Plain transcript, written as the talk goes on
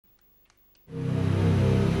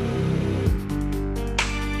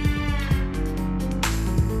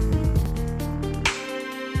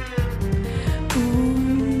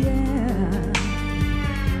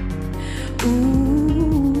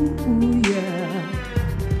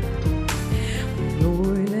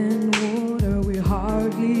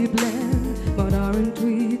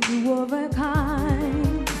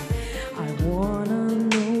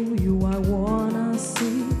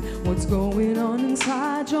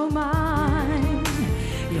you're mine.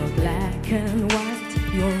 You're black and white,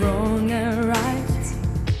 you're wrong and right.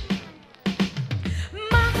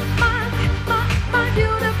 My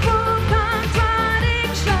beautiful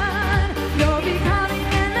contradiction. You're becoming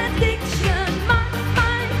an addiction.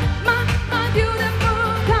 My beautiful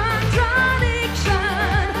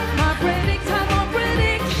contradiction. My predictable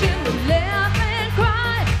prediction. We laugh and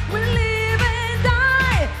cry, we live and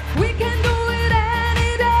die. We can do it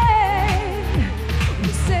any day. We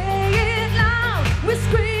say it loud, we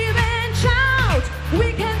scream and shout. We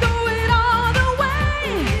can do it all the way.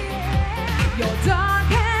 You're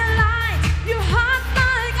dark and light, you're hot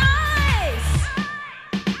like ice.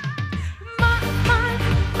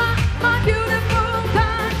 My beautiful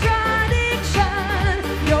contradiction.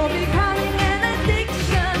 You're becoming an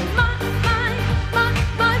addiction.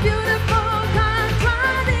 My beautiful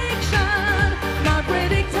contradiction. My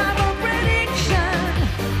predictable prediction.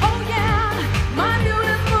 Oh yeah, my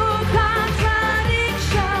beautiful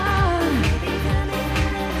contradiction.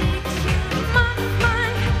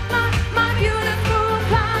 My beautiful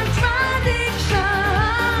contradiction.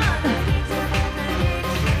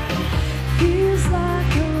 Feels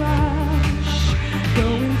like a rush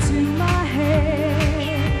going to my head.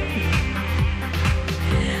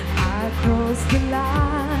 I cross the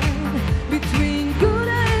line between good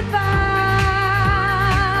and bad.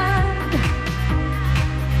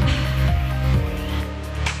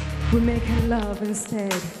 We're making love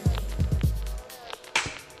instead.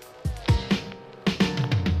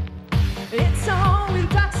 It's so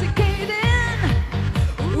intoxicating.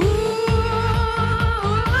 Ooh,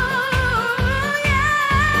 yeah.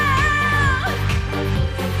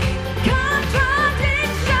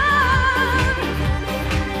 Contradiction.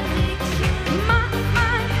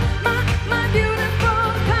 My beautiful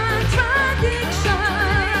contradiction.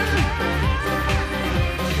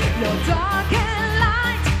 You're dark and